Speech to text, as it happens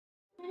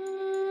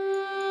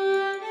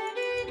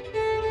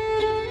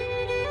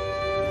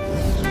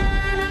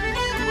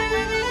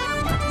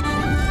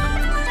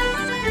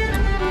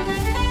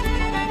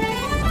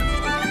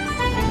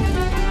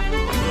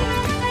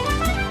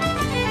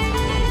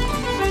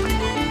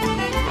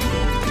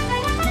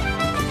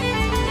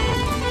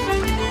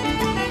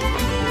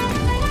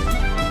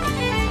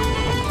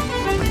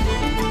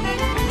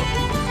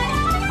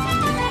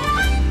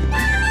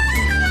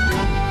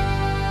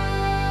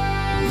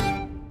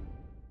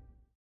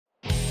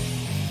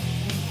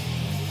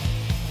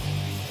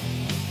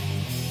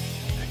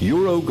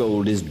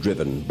Eurogold is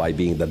driven by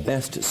being the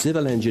best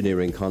civil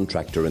engineering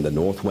contractor in the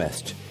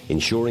Northwest,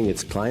 ensuring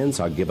its clients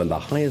are given the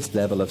highest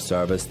level of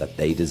service that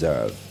they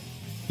deserve.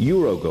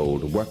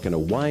 Eurogold work in a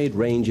wide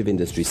range of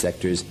industry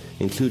sectors,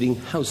 including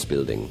house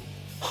building,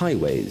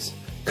 highways,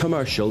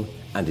 commercial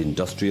and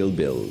industrial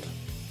build.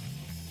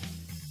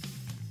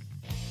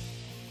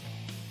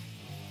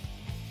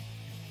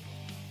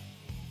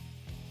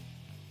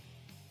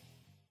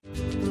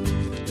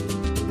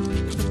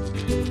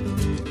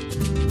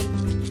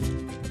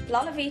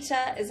 La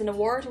Vita is an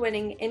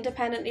award-winning,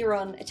 independently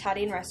run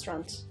Italian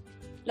restaurant.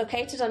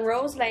 Located on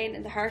Rose Lane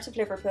in the heart of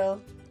Liverpool,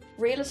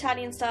 real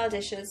Italian-style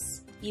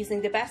dishes,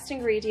 using the best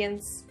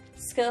ingredients,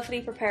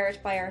 skillfully prepared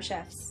by our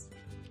chefs.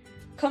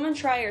 Come and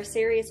try our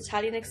serious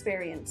Italian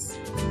experience.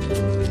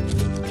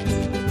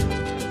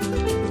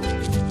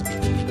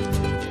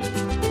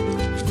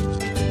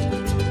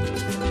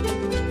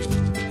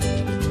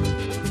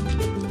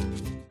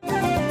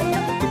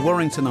 The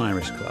Warrington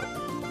Irish Club,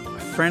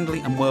 a friendly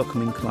and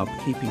welcoming club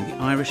keeping the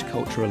Irish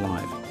culture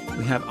alive.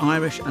 We have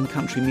Irish and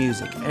country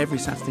music every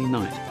Saturday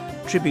night,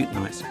 tribute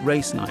nights,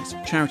 race nights,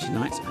 charity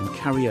nights and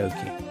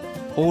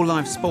karaoke. All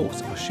live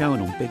sports are shown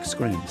on big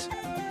screens.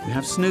 We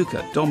have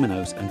snooker,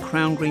 dominoes and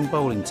crown green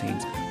bowling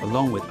teams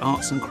along with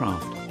arts and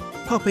craft.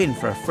 Pop in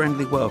for a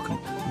friendly welcome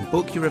and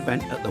book your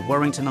event at the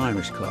Warrington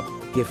Irish Club.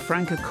 Give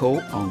Frank a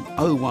call on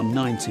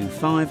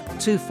 01925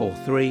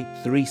 243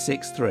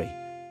 363.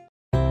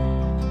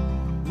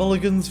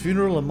 Mulligan's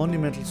Funeral and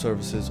Monumental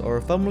Services are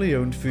a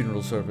family-owned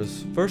funeral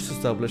service first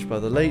established by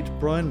the late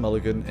Brian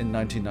Mulligan in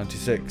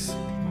 1996.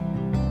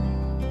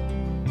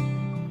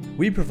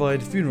 We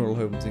provide funeral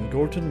homes in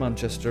Gorton,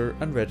 Manchester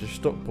and Reddish,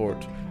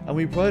 Stockport, and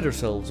we pride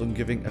ourselves on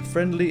giving a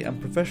friendly and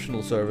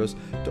professional service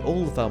to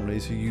all the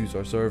families who use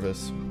our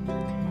service.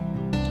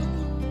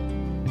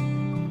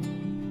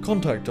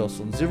 Contact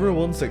us on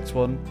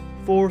 0161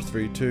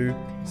 432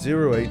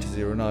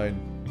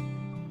 0809.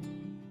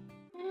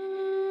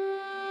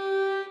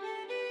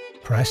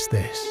 Press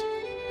this,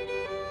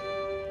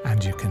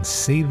 and you can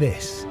see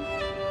this,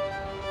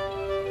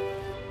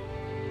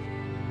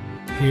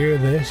 hear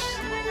this,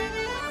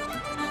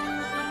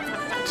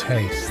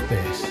 taste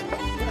this,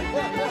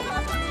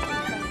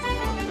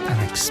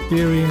 and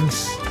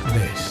experience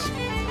this.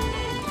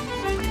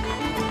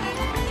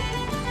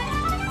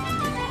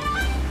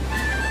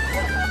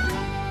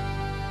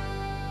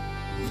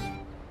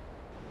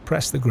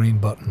 Press the green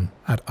button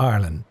at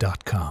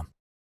ireland.com.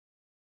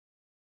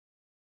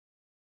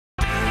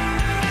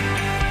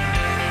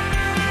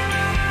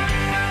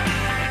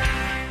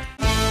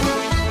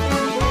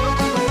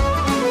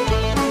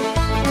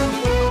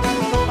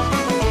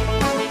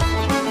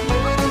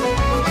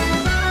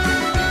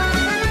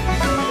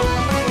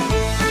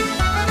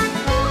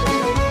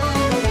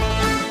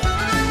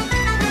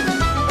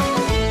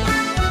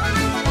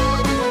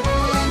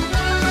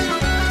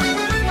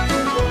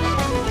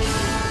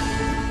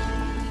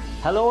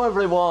 Hello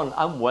everyone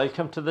and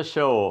welcome to the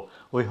show.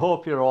 We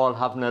hope you're all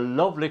having a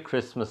lovely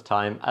Christmas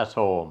time at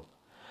home.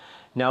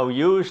 Now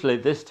usually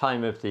this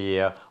time of the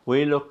year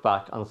we look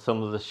back on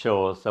some of the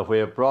shows that we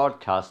have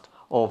broadcast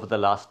over the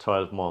last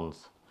 12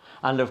 months.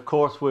 And of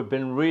course we've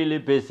been really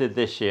busy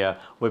this year.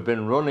 We've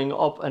been running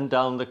up and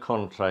down the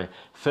country,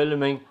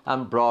 filming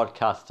and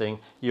broadcasting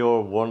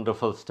your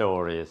wonderful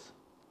stories.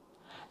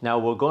 Now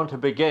we're going to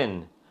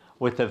begin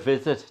with a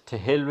visit to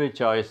Hilary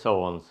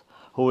Joyce-Owens,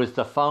 who is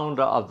the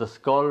founder of the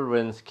Scoil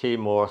Rince Céim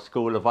Óir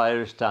School of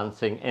Irish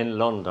Dancing in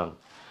London.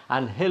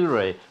 And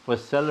Hilary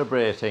was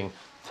celebrating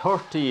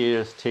 30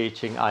 years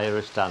teaching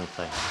Irish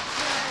dancing.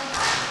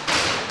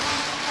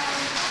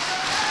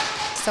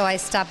 So I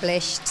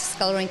established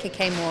Scoil Rince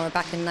Céim Óir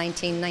back in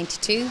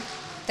 1992,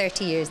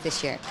 30 years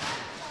this year.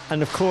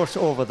 And of course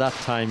over that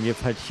time you've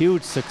had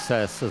huge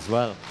success as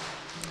well.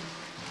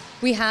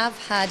 We have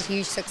had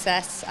huge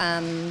success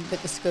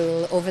with the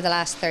school over the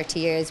last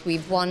 30 years.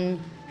 We've won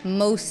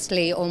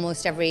mostly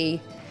almost every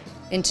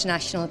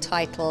international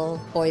title,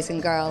 boys and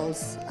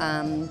girls,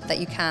 that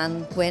you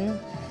can win.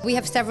 We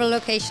have several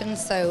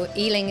locations, so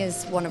Ealing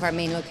is one of our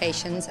main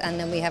locations, and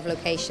then we have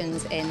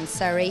locations in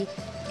Surrey,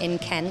 in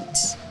Kent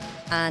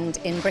and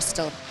in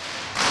Bristol.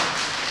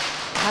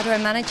 How do I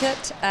manage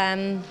it?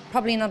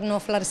 Probably not an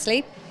awful lot of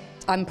sleep.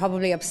 I'm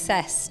probably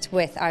obsessed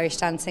with Irish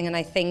dancing, and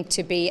I think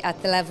to be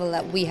at the level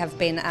that we have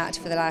been at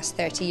for the last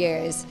 30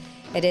 years,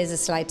 it is a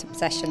slight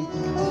obsession.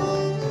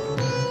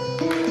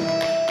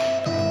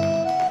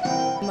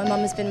 My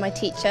mum has been my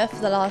teacher for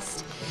the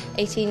last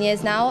 18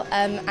 years now,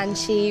 and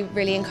she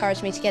really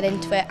encouraged me to get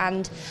into it,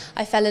 and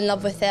I fell in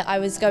love with it. I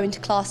was going to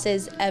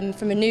classes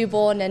from a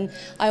newborn, and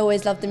I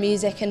always loved the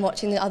music and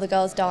watching the other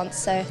girls dance,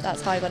 so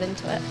that's how I got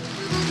into it.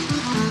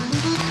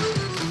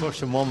 Of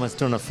course, your mum has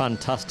done a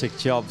fantastic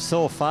job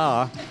so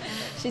far.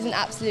 She's an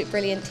absolute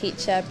brilliant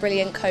teacher,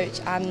 brilliant coach,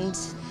 and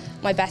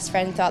my best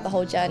friend throughout the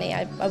whole journey.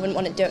 I wouldn't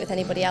want to do it with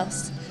anybody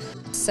else.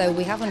 So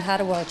we haven't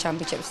had a World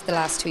Championships for the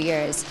last 2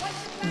 years.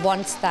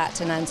 Once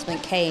that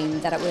announcement came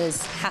that it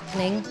was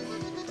happening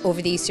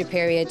over the Easter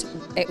period,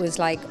 it was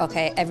like,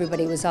 okay,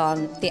 everybody was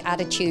on. The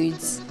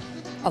attitudes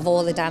of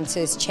all the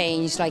dancers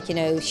changed, like, you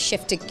know,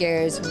 shifted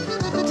gears.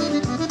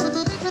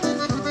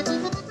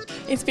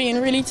 It's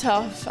been really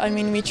tough. I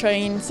mean, we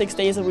train 6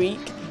 days a week,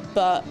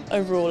 but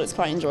overall it's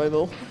quite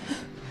enjoyable.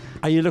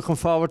 Are you looking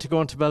forward to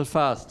going to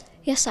Belfast?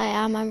 Yes, I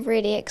am. I'm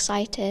really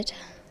excited.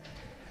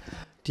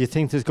 Do you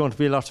think there's going to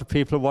be a lot of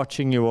people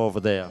watching you over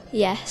there?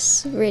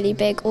 Yes, really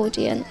big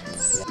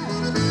audience.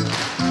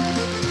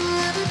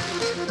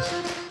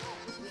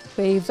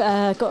 We've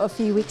got a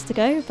few weeks to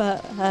go, but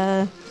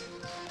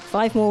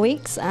 5 more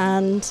weeks,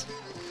 and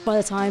by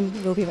the time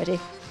we'll be ready.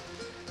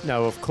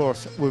 Now, of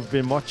course, we've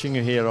been watching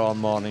you here all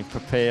morning,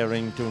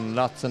 preparing, doing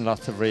lots and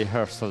lots of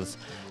rehearsals.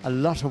 A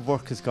lot of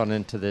work has gone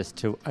into this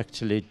to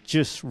actually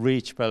just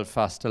reach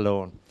Belfast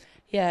alone.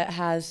 Yeah, it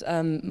has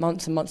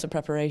months and months of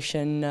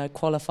preparation,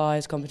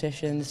 qualifiers,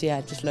 competitions,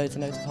 yeah, just loads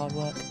and loads of hard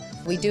work.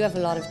 We do have a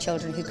lot of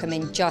children who come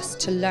in just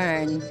to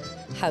learn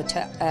how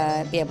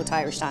to be able to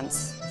Irish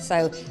dance.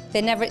 So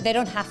they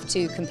don't have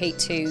to compete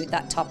to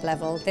that top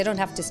level. They don't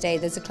have to stay.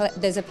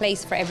 There's a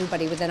place for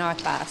everybody within our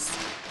class.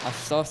 I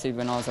started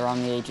when I was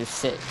around the age of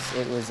 6.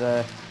 It was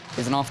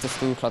an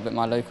after-school club at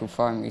my local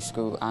primary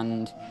school,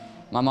 and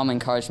my mum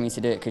encouraged me to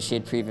do it because she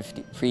had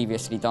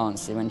previously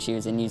danced when she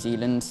was in New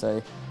Zealand,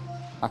 so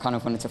I kind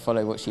of wanted to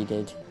follow what she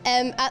did.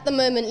 At the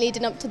moment,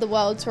 leading up to the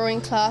Worlds, we're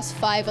in class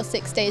 5 or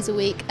 6 days a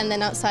week, and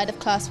then outside of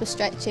class we're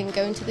stretching,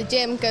 going to the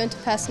gym, going to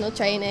personal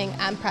training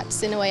and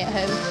practising away at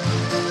home.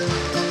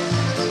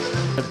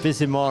 A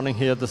busy morning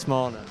here this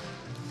morning.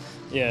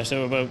 Yeah,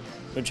 so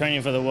we're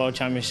training for the World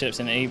Championships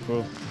in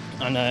April,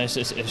 and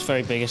it's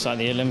very big, it's like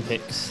the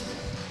Olympics.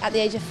 At the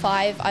age of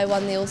 5, I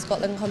won the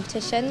All-Scotland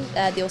competition,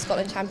 the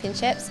All-Scotland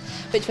Championships,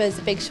 which was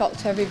a big shock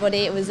to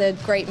everybody. It was a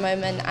great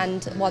moment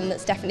and one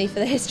that's definitely for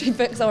the history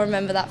books. I'll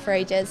remember that for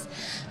ages.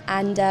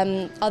 And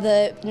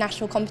other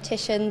national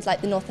competitions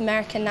like the North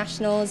American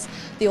Nationals,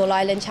 the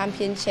All-Ireland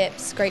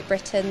Championships, Great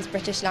Britain's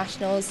British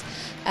Nationals,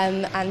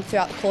 and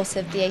throughout the course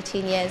of the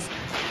 18 years.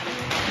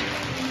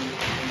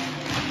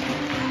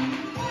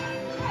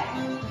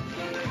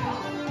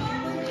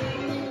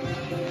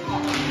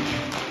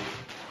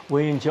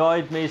 We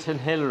enjoyed meeting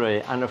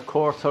Hilary and of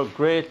course her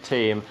great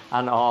team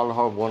and all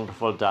her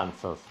wonderful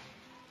dancers.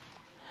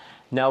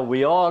 Now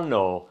we all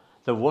know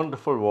the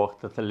wonderful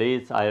work that the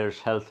Leeds Irish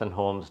Health and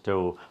Homes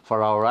do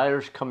for our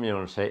Irish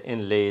community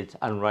in Leeds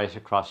and right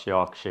across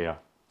Yorkshire.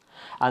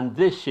 And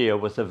this year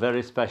was a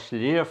very special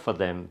year for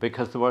them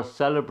because they were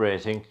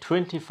celebrating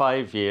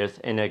 25 years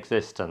in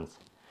existence.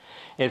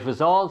 It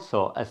was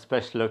also a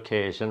special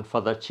occasion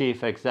for the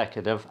Chief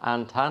Executive,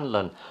 Anne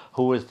Hanlon,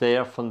 who was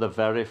there from the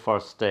very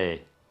first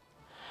day.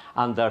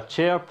 And their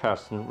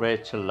chairperson,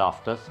 Rachel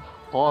Loftus,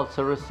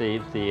 also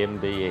received the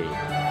MBE.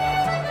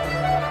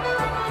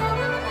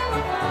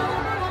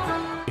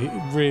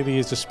 It really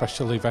is a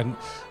special event.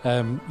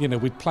 You know,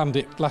 we'd planned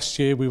it last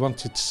year, we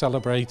wanted to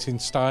celebrate in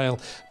style,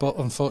 but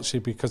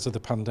unfortunately because of the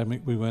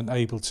pandemic we weren't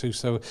able to.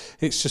 So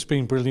it's just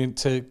been brilliant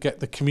to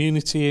get the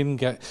community in,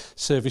 get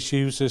service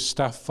users,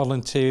 staff,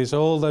 volunteers,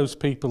 all those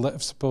people that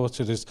have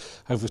supported us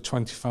over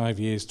 25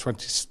 years,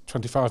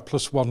 25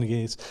 plus 1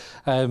 years.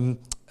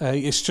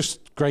 It's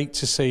just great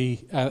to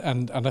see,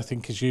 and I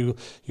think as you'll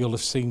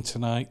have seen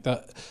tonight,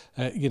 that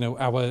you know,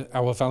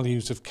 our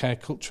values of care,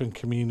 culture and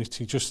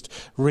community just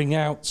ring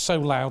out so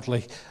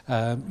loudly.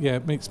 Yeah,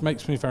 it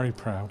makes me very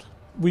proud.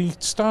 We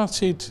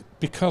started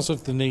because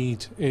of the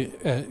need,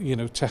 you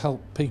know, to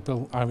help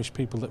people, Irish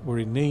people that were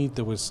in need.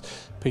 There was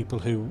people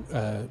who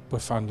were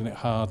finding it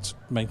hard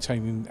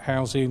maintaining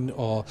housing,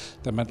 or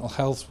their mental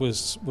health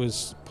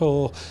was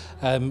poor.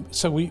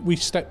 So we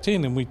stepped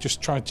in and we just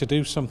tried to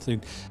do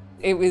something.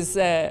 It was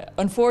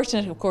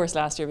unfortunate, of course,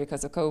 last year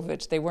because of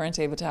COVID. They weren't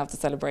able to have the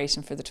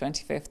celebration for the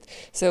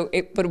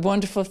 25th. But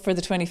wonderful for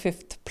the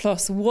 25th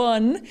plus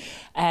 1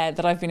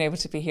 that I've been able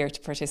to be here to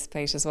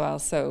participate as well.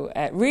 So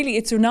really,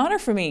 it's an honour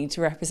for me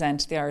to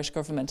represent the Irish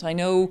government. I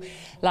know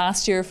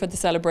last year for the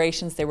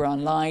celebrations they were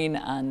online,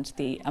 and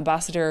the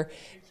ambassador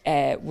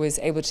was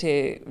able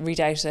to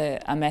read out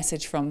a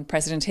message from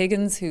President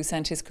Higgins, who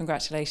sent his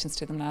congratulations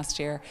to them last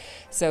year.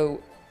 So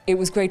it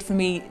was great for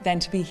me then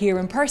to be here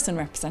in person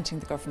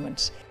representing the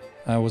government.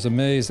 I was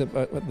amazed at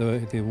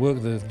the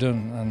work they've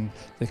done and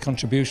the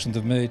contribution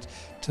they've made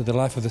to the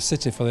life of the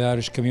city for the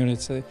Irish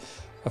community.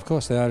 Of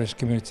course, the Irish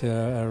community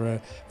are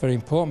a very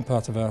important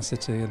part of our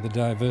city and the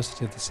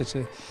diversity of the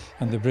city,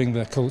 and they bring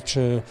their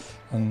culture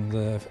and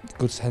their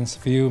good sense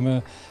of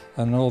humour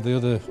and all the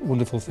other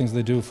wonderful things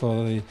they do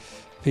for the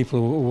people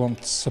who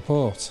want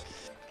support.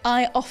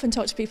 I often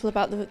talk to people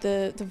about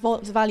the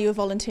value of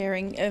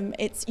volunteering.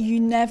 You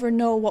never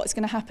know what's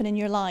going to happen in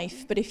your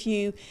life, but if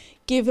you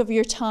give of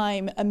your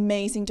time,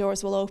 amazing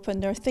doors will open.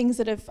 There are things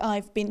that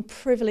I've been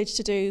privileged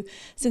to do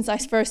since I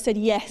first said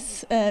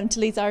yes to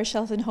Leeds Irish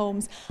Health and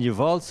Homes.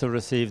 You've also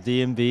received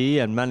the MBE,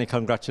 and many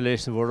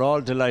congratulations. We're all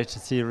delighted to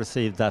see you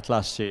receive that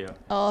last year.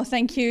 Oh,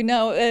 thank you. No,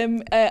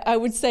 I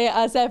would say,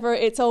 as ever,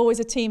 it's always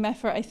a team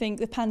effort. I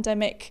think the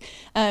pandemic,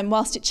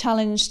 whilst it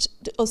challenged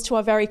us to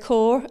our very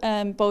core,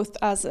 both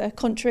as a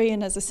country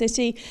and as a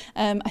city,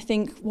 I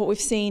think what we've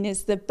seen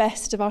is the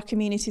best of our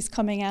communities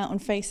coming out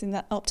and facing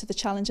that up to the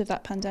challenge of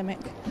that pandemic.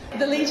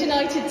 The Leeds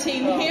United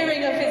team,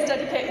 hearing of his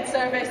dedicated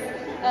service,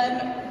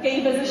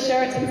 gave us a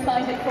shirt and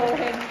signed it for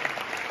him.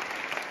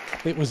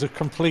 It was a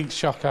complete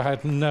shock. I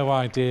had no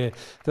idea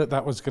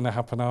that was going to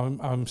happen.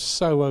 I'm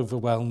so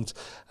overwhelmed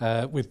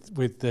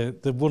with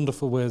the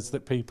wonderful words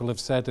that people have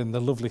said and the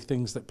lovely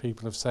things that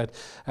people have said.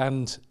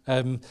 And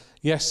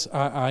yes,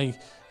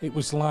 it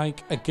was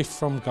like a gift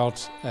from God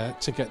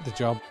to get the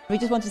job. We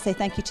just want to say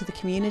thank you to the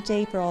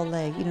community for all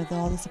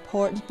the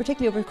support,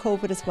 particularly over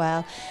COVID as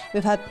well.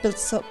 We've built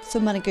so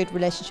many good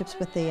relationships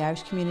with the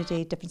Irish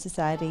community, different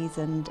societies,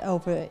 and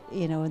over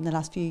in the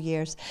last few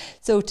years.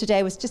 So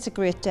today was just a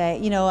great day,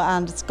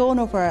 and it's going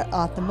over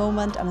at the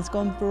moment, and it's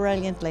going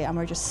brilliantly, and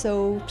we're just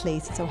so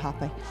pleased and so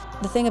happy.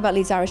 The thing about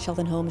Leeds Irish Health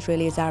and Homes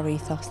really is our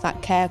ethos,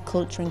 that care,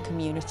 culture and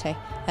community,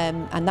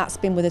 and that's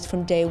been with us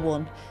from day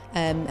one,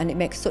 and it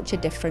makes such a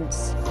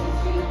difference.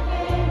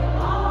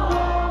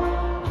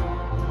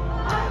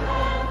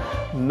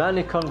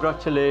 Many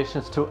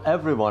congratulations to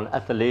everyone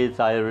at the Leeds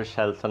Irish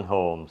Health and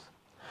Homes.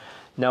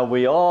 Now,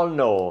 we all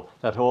know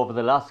that over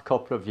the last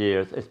couple of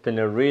years it's been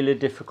a really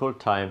difficult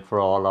time for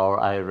all our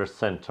Irish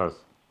centres.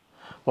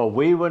 But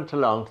we went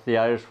along to the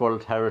Irish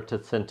World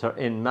Heritage Centre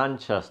in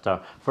Manchester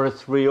for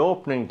its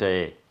reopening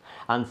day,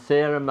 and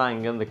Sarah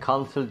Mangan, the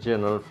Consul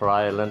General for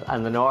Ireland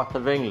and the North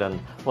of England,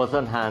 was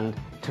on hand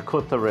to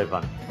cut the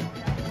ribbon.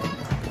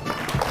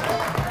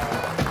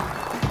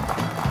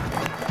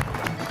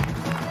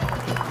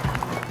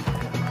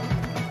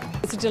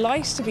 It's a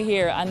delight to be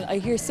here, and I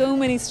hear so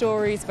many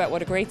stories about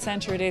what a great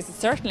centre it is.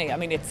 Certainly,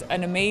 it's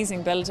an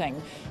amazing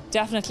building.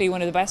 Definitely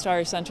one of the best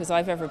Irish centres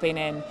I've ever been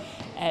in.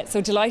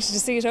 So delighted to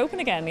see it open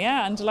again,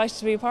 yeah, and delighted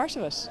to be a part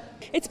of it.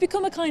 It's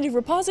become a kind of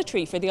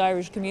repository for the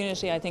Irish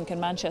community, I think, in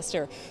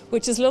Manchester,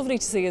 which is lovely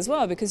to see as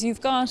well, because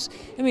you've got,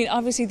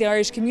 obviously the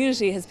Irish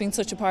community has been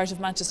such a part of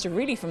Manchester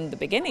really from the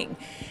beginning.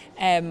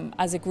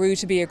 As it grew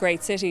to be a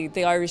great city,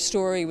 the Irish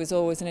story was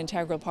always an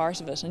integral part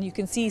of it, and you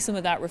can see some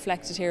of that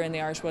reflected here in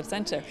the Irish World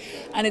Centre.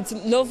 And it's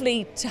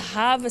lovely to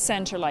have a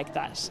centre like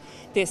that,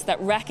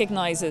 that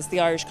recognises the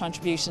Irish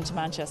contribution to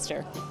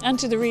Manchester and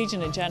to the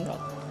region in general.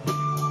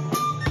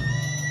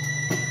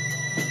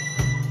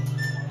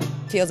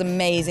 It feels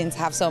amazing to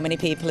have so many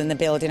people in the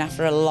building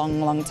after a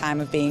long time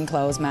of being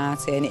closed,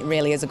 Martin. It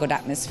really is a good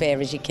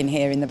atmosphere, as you can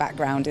hear in the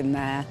background in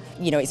there.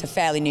 It's a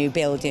fairly new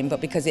building,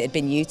 but because it had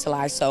been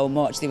utilised so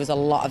much, there was a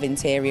lot of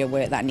interior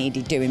work that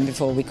needed doing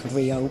before we could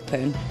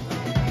reopen.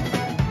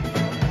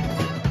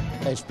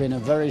 It's been a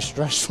very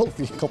stressful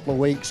couple of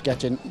weeks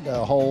getting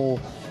the whole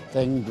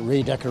thing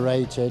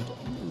redecorated,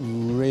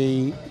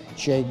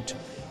 rejigged,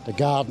 the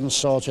garden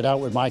sorted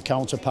out with my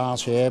counterpart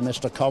here,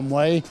 Mr.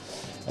 Conway.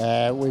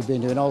 We've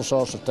been doing all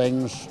sorts of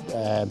things.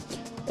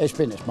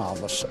 It's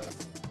marvellous.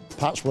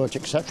 Pat's worked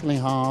exceptionally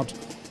hard.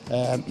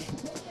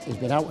 He's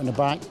been out in the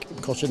back,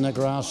 cutting the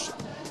grass,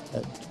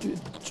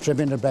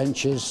 trimming the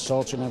benches,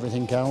 sorting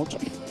everything out.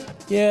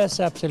 Yes,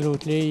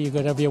 absolutely. You've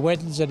got to have your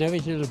weddings and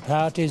everything, and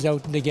parties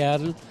out in the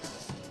garden.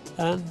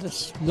 And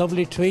there's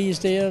lovely trees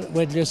there.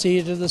 When you see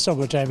it in the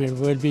summertime, it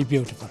will be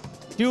beautiful.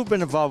 You've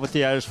been involved with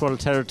the Irish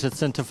World Heritage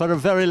Centre for a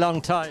very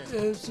long time.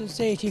 Since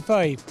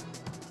 '85.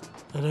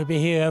 And I'll be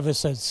here ever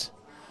since.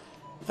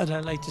 And I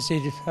like to see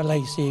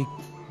it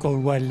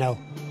going well now.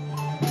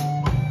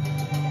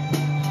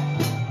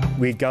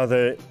 We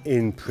gather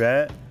in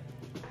prayer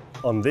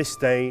on this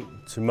day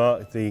to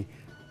mark the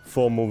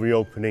formal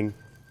reopening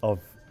of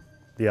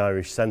the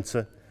Irish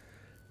Centre.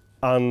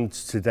 And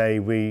today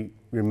we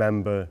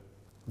remember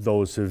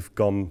those who've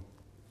gone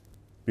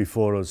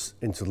before us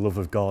into the love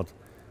of God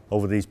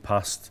over these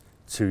past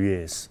 2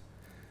 years.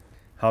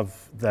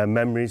 Have their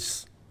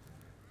memories,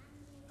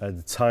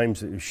 the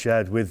times that we've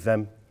shared with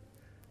them,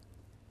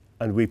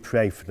 and we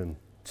pray for them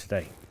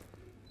today.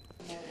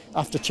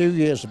 After 2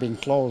 years of being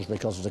closed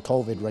because of the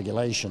COVID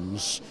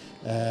regulations,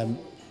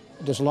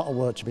 there's a lot of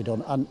work to be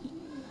done. And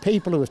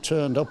people who have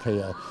turned up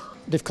here,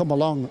 they've come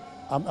along.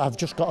 I've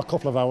just got a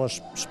couple of hours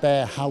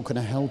spare. How can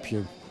I help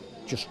you?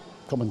 Just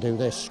come and do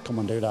this, come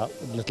and do that.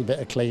 A little bit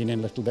of cleaning,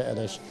 a little bit of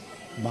this.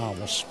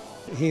 Marvellous.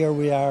 Here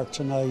we are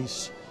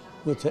tonight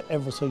with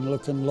everything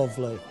looking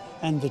lovely,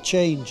 and the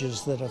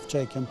changes that have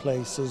taken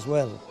place as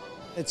well.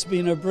 It's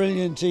been a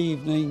brilliant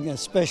evening,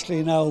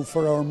 especially now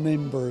for our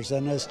members,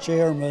 and as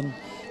chairman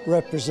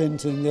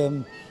representing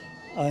them,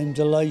 I'm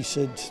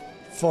delighted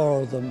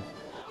for them.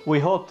 We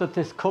hope that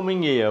this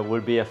coming year will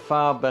be a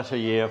far better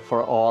year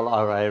for all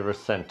our Irish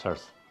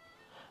centres.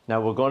 Now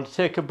we're going to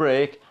take a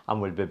break,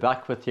 and we'll be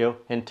back with you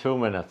in 2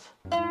 minutes.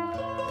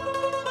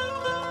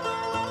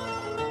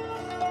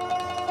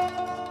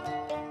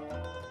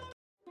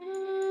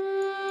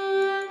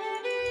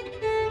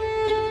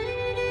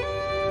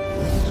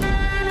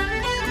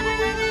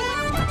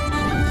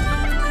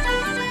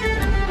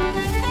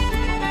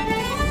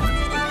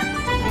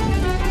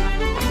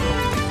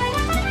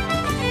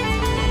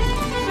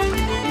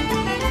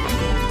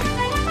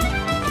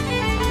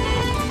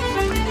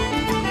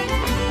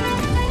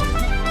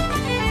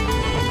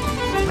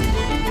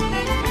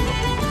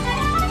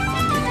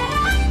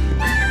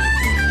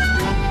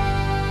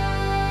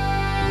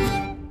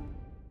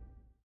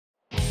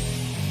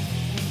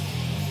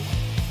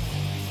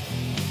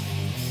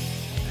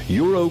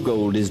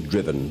 Eurogold is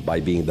driven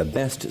by being the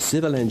best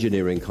civil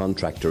engineering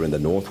contractor in the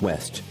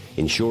Northwest,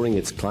 ensuring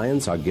its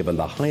clients are given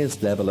the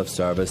highest level of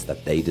service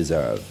that they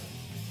deserve.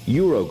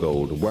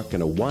 Eurogold work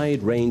in a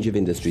wide range of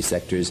industry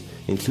sectors,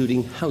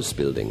 including house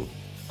building,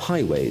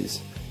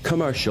 highways,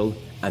 commercial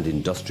and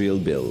industrial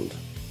build.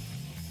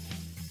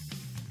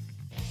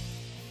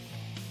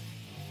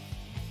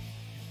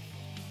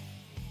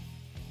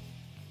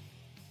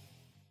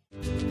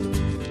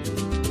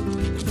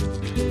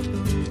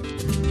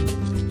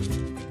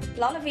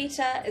 La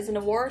Vita is an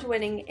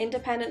award-winning,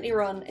 independently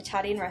run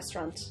Italian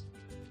restaurant.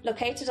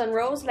 Located on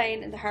Rose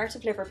Lane in the heart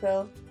of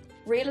Liverpool,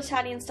 real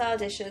Italian-style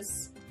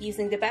dishes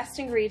using the best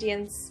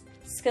ingredients,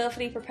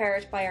 skillfully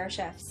prepared by our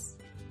chefs.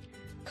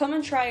 Come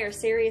and try our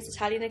serious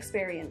Italian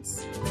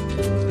experience.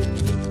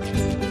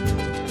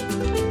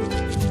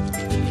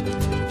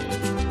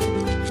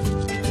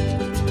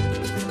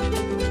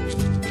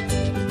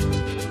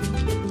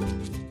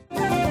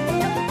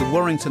 The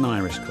Warrington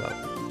Irish Club,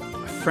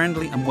 a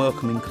friendly and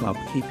welcoming club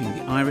keeping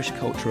the Irish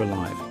culture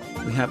alive.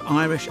 We have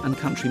Irish and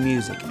country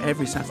music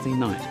every Saturday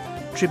night,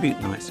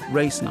 tribute nights,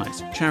 race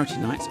nights, charity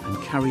nights and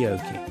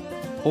karaoke.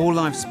 All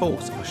live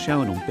sports are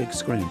shown on big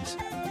screens.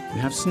 We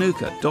have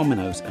snooker,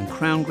 dominoes and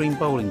crown green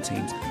bowling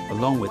teams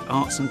along with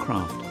arts and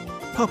craft.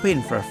 Pop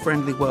in for a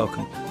friendly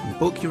welcome and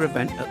book your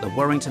event at the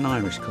Warrington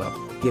Irish Club.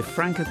 Give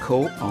Frank a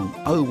call on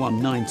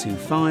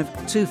 01925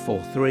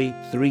 243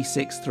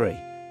 363.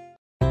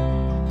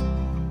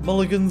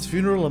 Mulligan's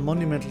Funeral and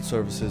Monumental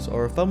Services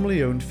are a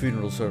family-owned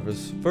funeral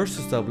service first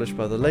established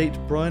by the late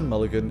Brian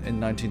Mulligan in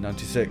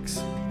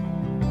 1996.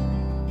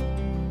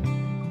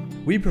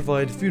 We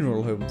provide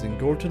funeral homes in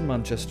Gorton,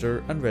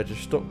 Manchester and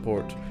Reddish,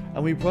 Stockport,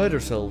 and we pride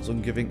ourselves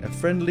on giving a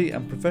friendly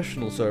and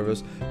professional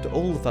service to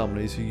all the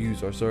families who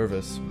use our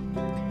service.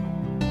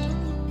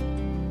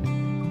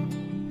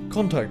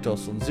 Contact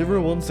us on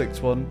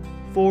 0161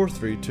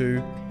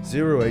 432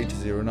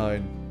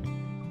 0809.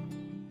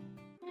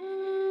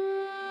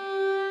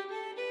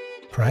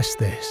 Press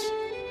this,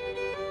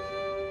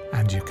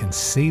 and you can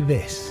see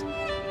this,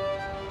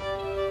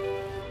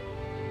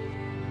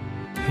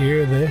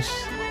 hear this,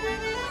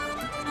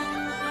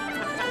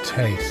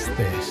 taste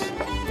this,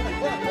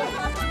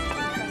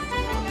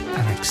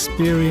 and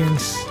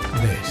experience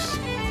this.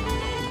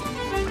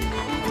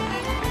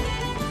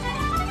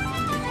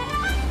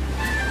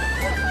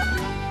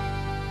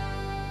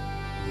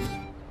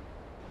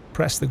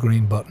 Press the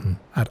green button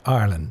at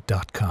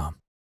Ireland.com.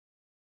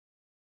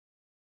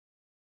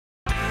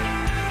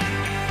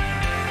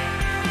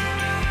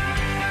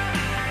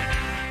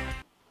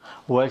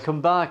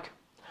 Welcome back.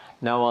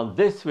 Now on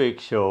this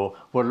week's show,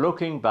 we're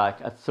looking back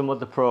at some of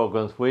the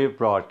programmes we've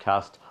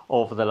broadcast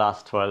over the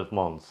last 12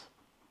 months.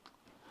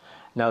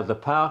 Now the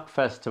Park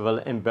Festival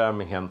in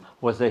Birmingham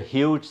was a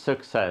huge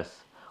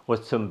success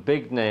with some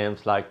big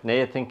names like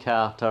Nathan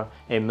Carter,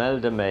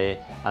 Imelda May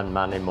and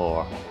many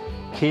more.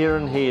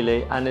 Kieran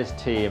Healy and his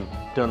team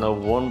done a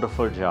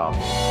wonderful job.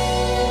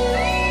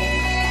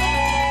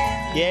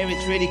 Yeah,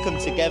 it's really come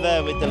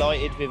together. We're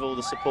delighted with all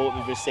the support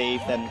we've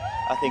received, and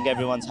I think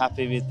everyone's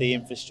happy with the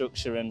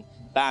infrastructure and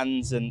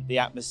bands, and the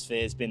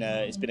atmosphere. It's been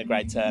a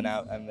great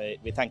turnout, and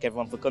we thank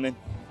everyone for coming.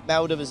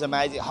 Melda was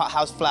amazing. Hot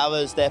House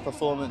Flowers, their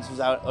performance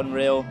was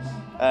unreal.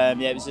 Yeah,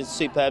 it was a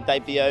superb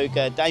day.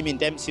 Yoga. Damien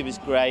Dempsey was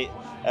great,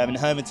 and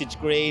Hermitage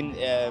Green,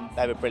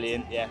 they were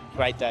brilliant. Yeah,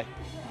 great day.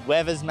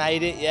 Weather's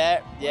made it,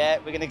 yeah.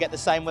 We're going to get the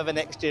same weather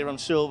next year, I'm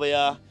sure we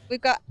are. We've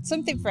got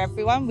something for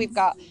everyone. We've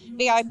got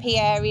VIP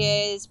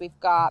areas, we've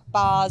got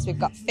bars, we've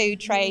got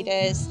food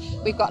traders,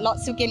 we've got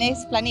lots of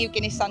Guinness, plenty of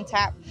Guinness on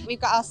tap. We've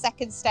got our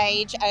second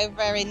stage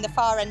over in the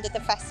far end of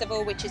the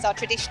festival, which is our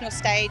traditional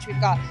stage.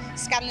 We've got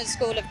Scanlon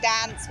School of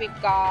Dance,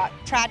 we've got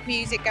trad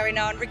music going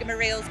on,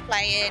 rigmaroles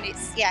playing.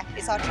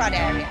 It's our trad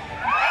area.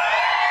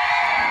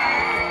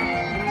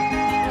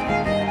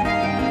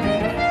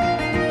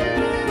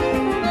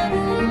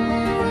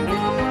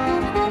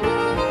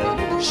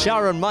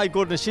 Sharon, my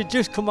goodness, you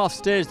just come off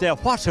stage there.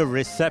 What a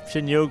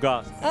reception you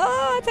got.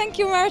 Oh, thank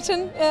you,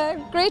 Martin.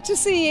 Great to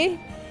see you.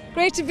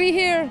 Great to be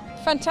here.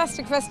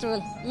 Fantastic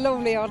festival.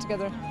 Lovely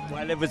altogether.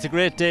 Well, it was a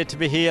great day to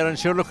be here, and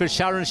sure, look at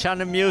Sharon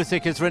Shannon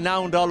music is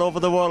renowned all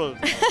over the world.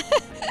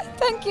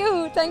 Thank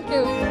you, thank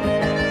you.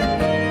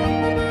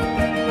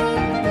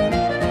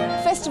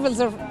 Festivals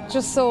are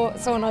just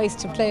so nice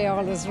to play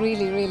always,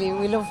 really.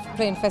 We love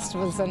playing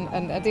festivals,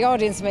 and the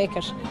audience make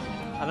it.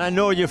 And I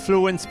know you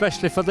flew in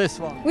specially for this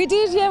one. We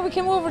did, yeah. We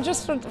came over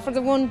just for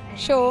the one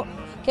show.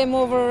 Came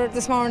over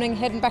this morning,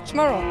 heading back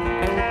tomorrow.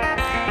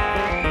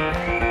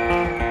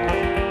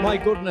 My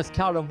goodness,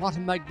 Karen, what a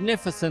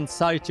magnificent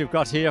site you've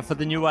got here for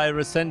the new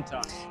Irish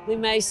Centre. We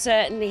most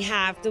certainly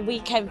have. The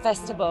weekend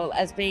festival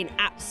has been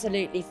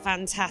absolutely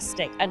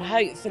fantastic, and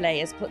hopefully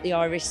has put the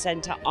Irish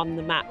Centre on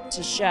the map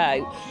to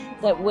show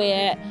that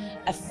we're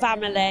a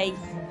family,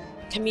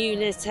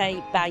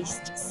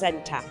 community-based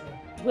centre.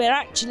 We're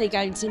actually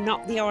going to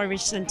knock the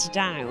Irish Centre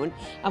down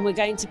and we're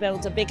going to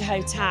build a big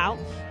hotel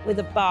with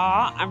a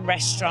bar and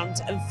restaurant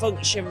and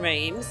function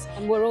rooms.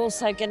 And we're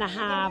also going to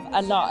have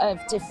a lot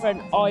of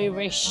different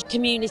Irish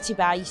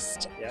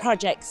community-based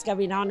projects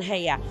going on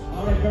here.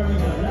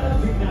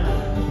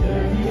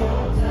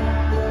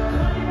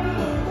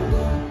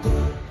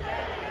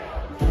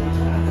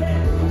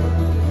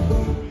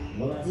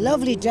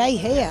 Lovely day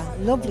here,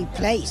 lovely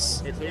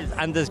place. It is,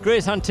 and there's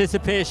great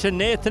anticipation.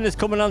 Nathan is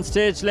coming on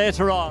stage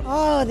later on.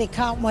 Oh, they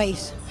can't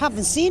wait.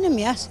 Haven't seen him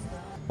yet.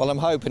 Well, I'm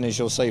hoping, as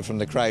you'll see from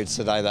the crowds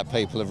today, that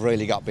people have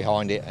really got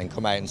behind it and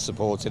come out and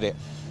supported it.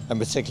 And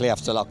particularly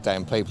after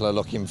lockdown, people are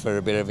looking for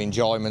a bit of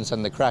enjoyment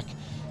and the crack.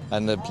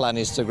 And the plan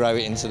is to grow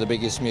it into the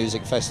biggest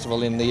music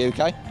festival in the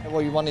UK. Well,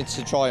 we wanted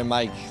to try and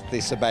make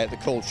this about the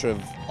culture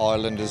of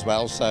Ireland as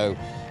well. So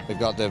we've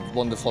got the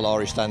wonderful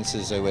Irish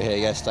dancers who were here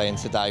yesterday and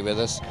today with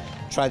us.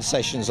 Trad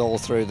sessions all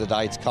through the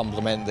day to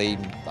complement the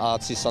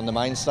artists on the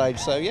main stage.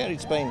 So yeah,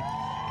 it's been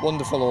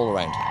wonderful all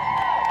around.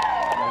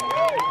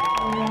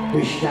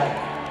 Wish that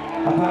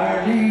a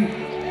party,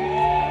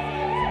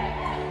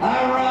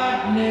 a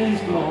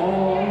rottenness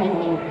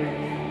glory,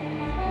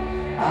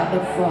 and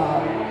a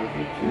fire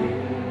too.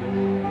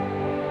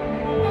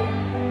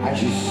 I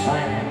just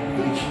sang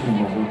each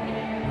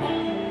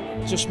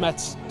note. Just met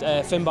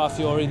Finbar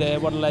Fury there,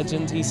 what a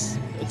legend. He's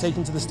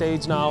taken to the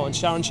stage now, and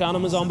Sharon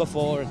Shannon was on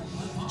before.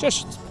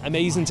 Just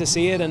amazing to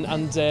see it, and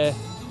I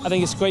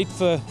think it's great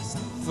for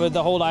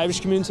the whole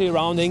Irish community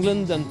around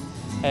England, and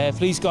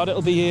please God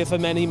it'll be here for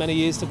many, many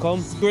years to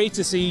come. Great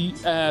to see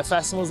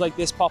festivals like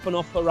this popping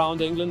up around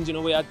England. You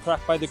know, we had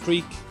Crack by the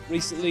Creek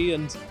recently,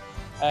 and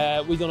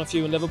we've done a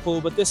few in Liverpool,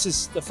 but this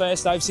is the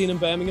first I've seen in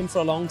Birmingham for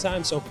a long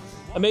time. So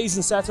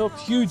amazing setup,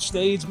 huge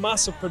stage,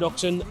 massive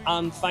production,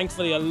 and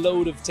thankfully a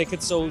load of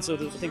tickets sold. So I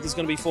think there's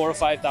going to be 4,000 or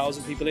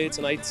 5,000 people here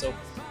tonight. So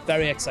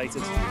very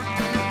excited.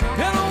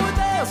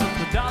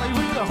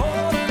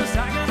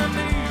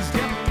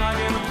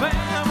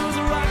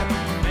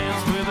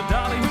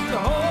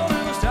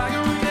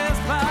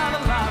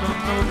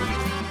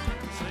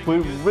 We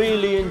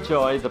really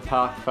enjoy the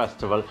Park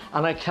Festival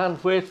and I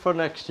can't wait for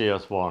next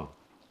year's one.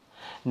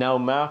 Now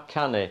Mark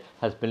Canny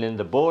has been in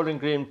the Bowling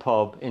Green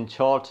pub in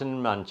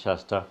Chorlton,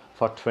 Manchester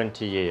for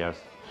 20 years,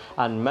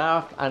 and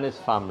Mark and his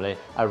family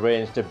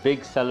arranged a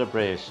big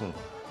celebration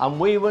and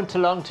we went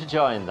along to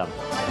join them.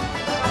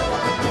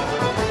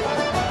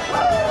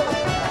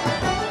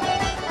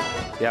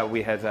 Yeah,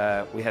 we had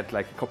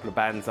like a couple of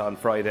bands on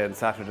Friday and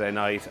Saturday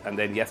night, and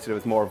then yesterday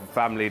was more of a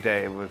family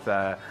day with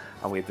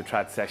and we had the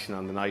trad session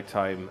on the night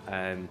time.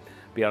 And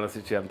be honest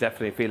with you, I'm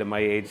definitely feeling my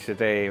age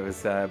today. It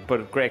was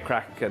but a great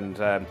crack, and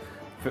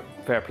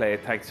fair play.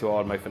 Thanks to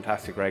all my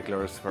fantastic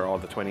regulars for all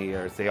the 20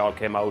 years. They all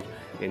came out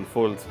in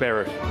full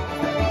spirit.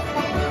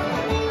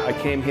 I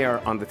came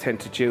here on the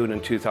 10th of June in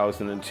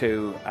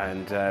 2002,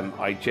 and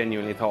I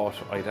genuinely thought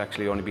I'd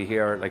actually only be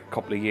here like a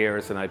couple of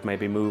years and I'd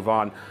maybe move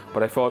on.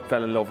 But I fell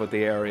in love with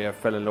the area,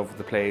 fell in love with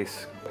the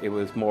place. It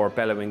was more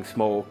bellowing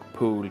smoke,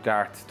 pool,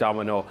 darts,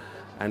 domino.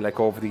 And like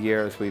over the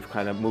years, we've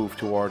kind of moved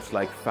towards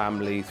like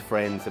families,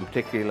 friends, and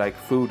particularly like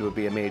food would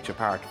be a major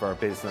part of our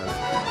business.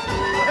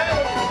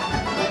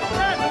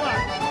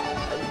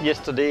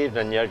 Yesterday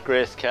evening you had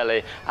Grace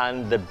Kelly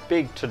and the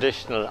big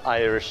traditional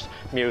Irish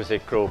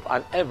music group,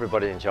 and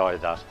everybody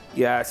enjoyed that.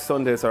 Yeah,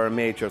 Sundays are a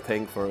major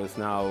thing for us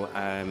now.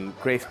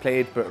 Grace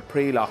played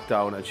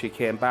pre-lockdown and she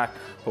came back,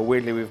 but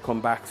weirdly we've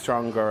come back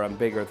stronger and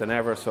bigger than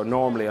ever. So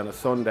normally on a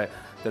Sunday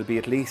there'll be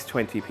at least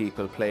 20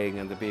 people playing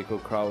and there'll be a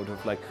good crowd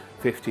of like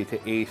 50 to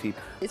 80.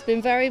 It's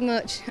been very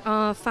much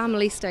our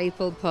family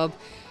staple pub,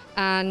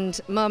 and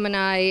Mum and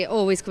I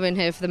always come in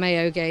here for the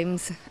Mayo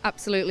games.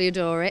 Absolutely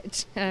adore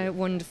it.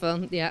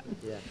 Wonderful, yeah.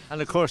 And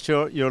of course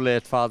your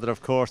late father,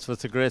 of course,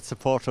 was a great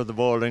supporter of the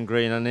Bowling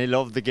Green, and he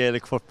loved the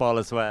Gaelic football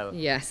as well.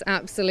 Yes,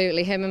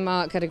 absolutely. Him and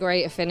Mark had a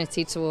great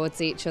affinity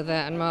towards each other,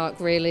 and Mark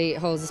really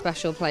holds a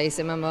special place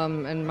in my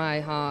mum and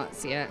my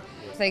hearts, yeah.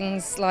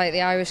 Things like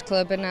the Irish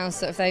Club and now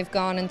sort of they've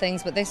gone and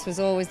things, but this was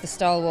always the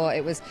stalwart.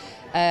 It was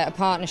a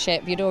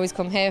partnership. You'd always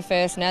come here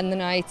first and end the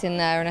night in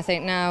there, and I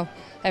think now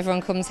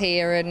everyone comes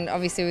here, and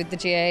obviously with the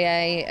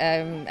GAA,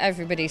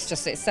 everybody's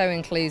just, it's so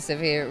inclusive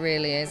here, it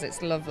really is,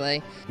 it's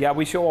lovely. Yeah,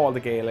 we show all the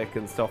Gaelic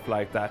and stuff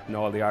like that and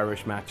all the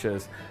Irish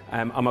matches.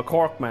 I'm a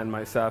Cork man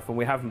myself and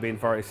we haven't been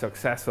very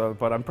successful,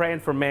 but I'm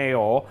praying for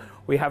Mayo.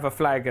 We have a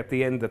flag at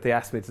the end that they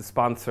asked me to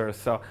sponsor,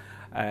 so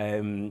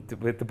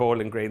with the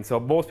Bowling Green. So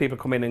most people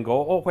come in and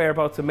go, oh,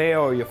 whereabouts in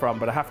Mayo are you from?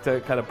 But I have to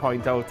kind of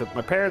point out that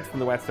my parents from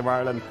the west of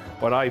Ireland,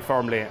 but I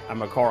firmly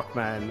am a Cork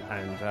man,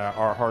 and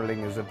our hurling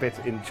is a bit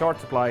in short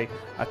supply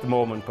at the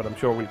moment, but I'm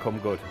sure we'll come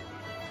good.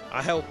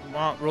 I helped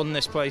Mark run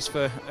this place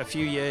for a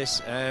few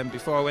years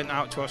before I went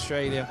out to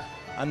Australia,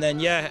 and then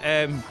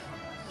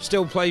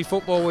still play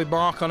football with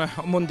Mark on a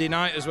Monday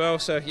night as well.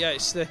 So yeah,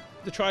 it's the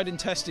tried and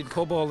tested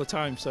club all the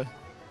time. So.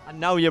 And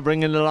now you're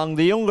bringing along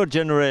the younger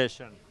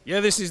generation. Yeah,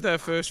 this is their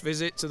first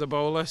visit to the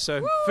bowler,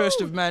 so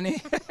first of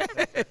many.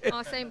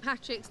 Our St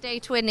Patrick's Day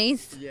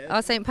twinnies. Yeah.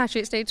 Our St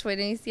Patrick's Day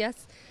twinnies,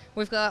 yes.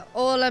 We've got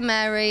Ola,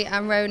 Mary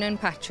and Ronan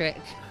Patrick.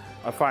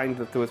 I find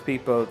that there was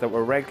people that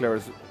were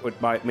regulars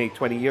with me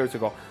 20 years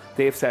ago.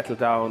 They've settled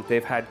down,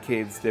 they've had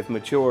kids, they've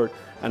matured,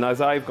 and as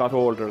I've got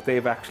older,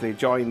 they've actually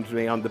joined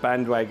me on the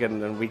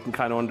bandwagon, and we can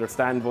kind of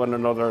understand one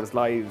another's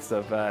lives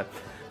of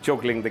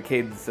juggling the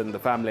kids and the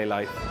family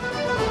life.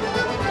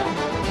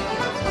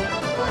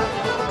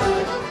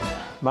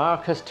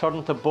 Mark has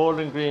turned the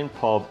Bowling Green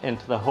pub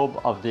into the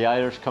hub of the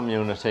Irish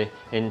community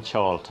in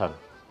Chorlton.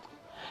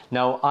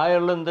 Now,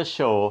 Ireland the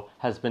Show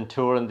has been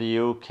touring the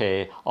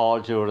UK all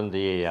during the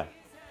year,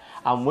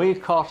 and we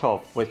caught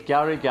up with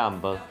Gary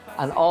Gamble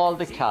and all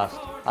the cast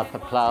at the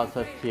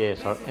Plaza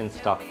Theatre in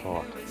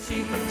Stockport.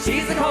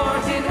 She's the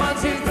chorus in 1,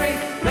 2, 3.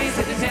 Please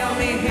had to tell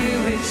me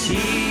who is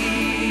she.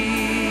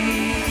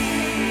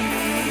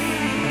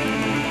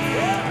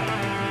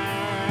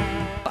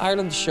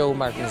 Ireland Show,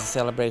 Martin, is a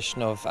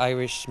celebration of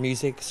Irish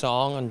music,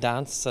 song and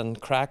dance and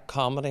crack,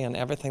 comedy and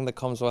everything that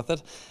comes with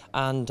it.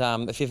 And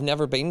if you've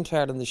never been to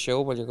Ireland the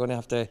Show, well, you're going to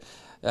have to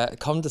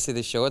come to see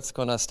the show. It's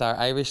going to star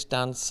Irish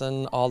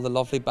dancing, all the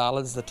lovely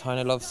ballads, The Town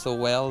I Love So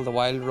Well, The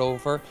Wild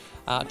Rover,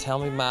 Tell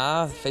Me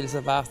Ma, Fields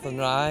of Athen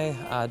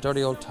Rye,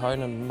 Dirty Old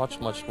Town and much,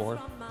 much more.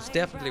 It's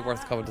definitely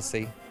worth coming to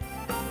see.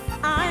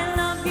 I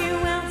love you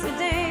well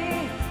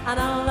today, and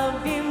I'll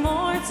love you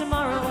more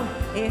tomorrow.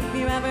 If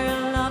you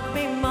ever love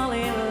me,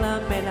 Molly,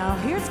 love me now.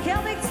 Here's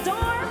Celtic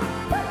Storm.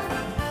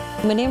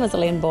 My name is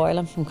Elaine Boyle,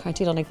 I'm from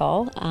County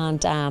Donegal,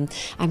 and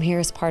I'm here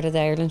as part of the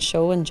Ireland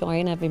Show,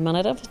 enjoying every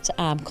minute of it.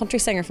 Country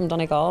singer from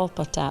Donegal,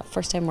 but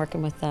first time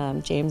working with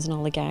James and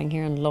all the gang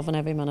here and loving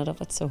every minute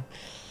of it. So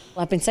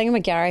I've been singing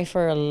with Gary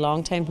for a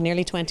long time,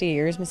 nearly 20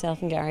 years.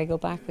 Myself and Gary go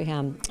back. We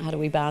had a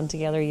wee band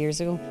together years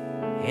ago.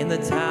 In the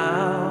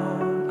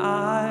town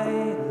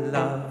I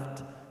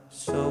loved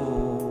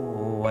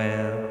so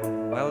well.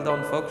 Well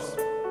done, folks.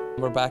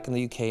 We're back in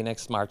the UK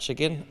next March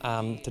again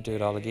to do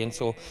it all again.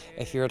 So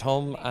if you're at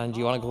home and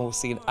you want to go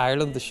see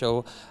Ireland the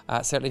Show,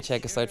 certainly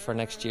check us out for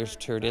next year's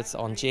tour dates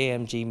on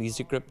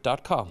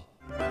jmgmusicgroup.com.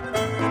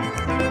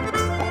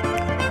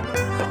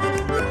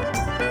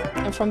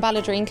 I'm from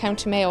Balladreen,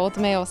 County Mayo, the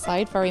Mayo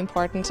side, very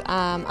important,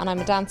 and I'm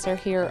a dancer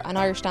here, an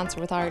Irish dancer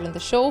with Ireland the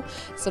Show,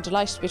 so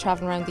delighted to be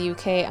travelling around the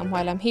UK. And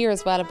while I'm here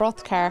as well, I brought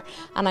the car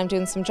and I'm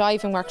doing some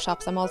jiving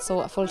workshops. I'm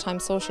also a full-time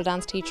social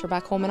dance teacher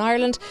back home in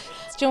Ireland.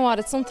 Do you know what,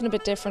 it's something a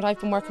bit different. I've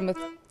been working with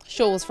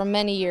shows for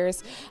many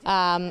years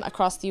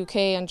across the UK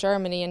and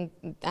Germany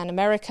and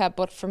America,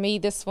 but for me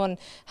this one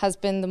has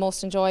been the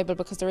most enjoyable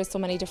because there is so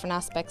many different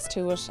aspects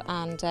to it,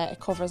 and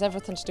it covers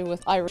everything to do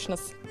with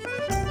Irishness.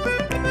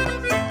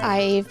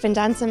 I've been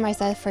dancing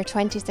myself for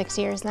 26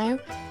 years now,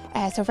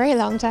 so a very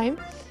long time.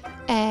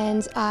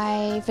 And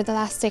for the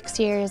last 6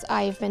 years,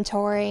 I've been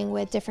touring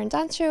with different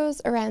dance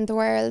shows around the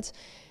world.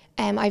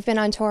 I've been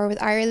on tour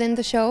with Ireland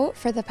the Show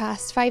for the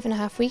past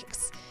 5.5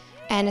 weeks,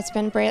 and it's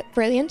been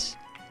brilliant.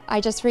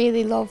 I just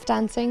really love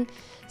dancing,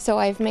 so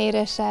I've made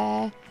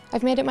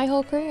it my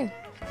whole career.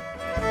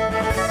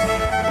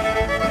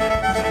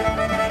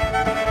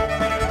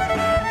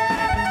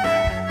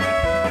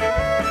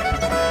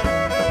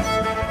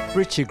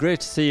 Richie,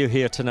 great to see you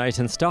here tonight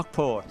in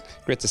Stockport.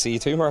 Great to see you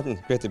too, Martin.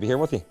 Great to be here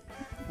with you.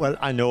 Well,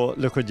 I know,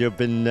 look, you've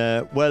been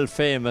well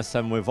famous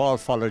and we've all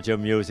followed your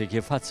music.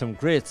 You've had some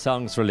great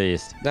songs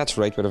released. That's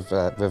right. We've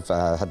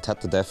had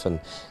Tet to Death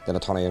and then a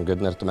Tony and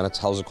Gooden at the minute.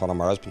 How's It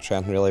Connemara's been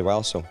trending really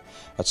well, so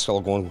it's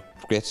all going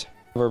great.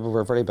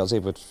 We're very busy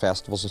with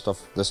festivals and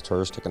stuff. This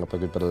tour's taking up a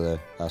good bit of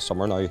the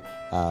summer now.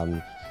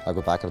 I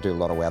go back and do a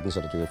lot of weddings,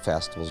 I do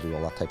festivals, do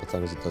all that type of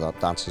things, the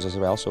dances as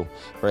well, so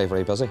very,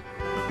 very busy.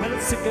 Well,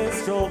 it's a good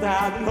stroll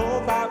down the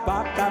old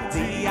back of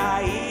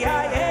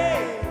D-I-E-I-A.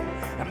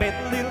 I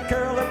met the little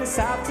girl that was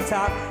out to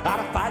talk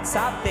on a fine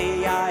South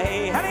day,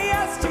 and he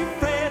asked her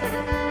friend,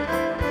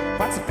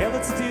 what's a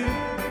fella to do?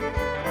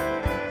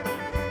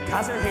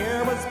 Cause her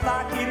hair was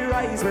black and her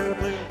eyes were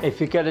blue. If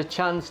you get a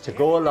chance to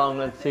go along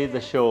and see the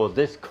show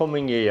this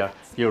coming year,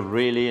 you'll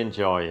really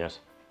enjoy it.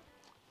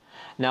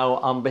 Now,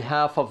 on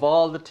behalf of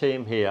all the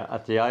team here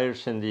at the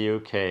Irish in the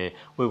UK,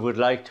 we would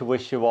like to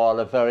wish you all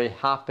a very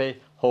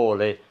happy,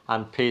 holy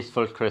and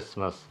peaceful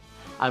Christmas.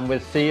 And we'll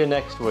see you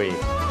next week.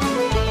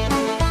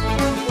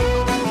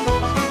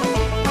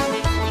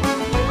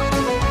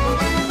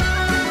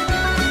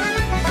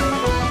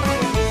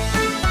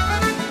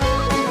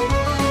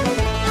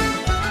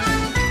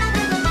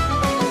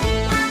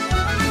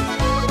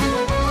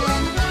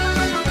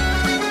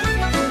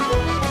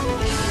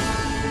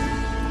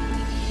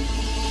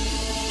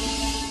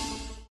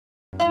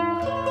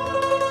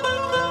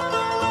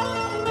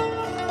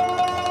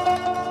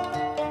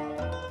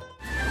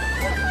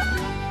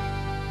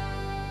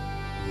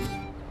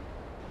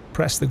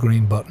 Press the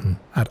green button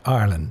at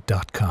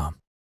Ireland.com.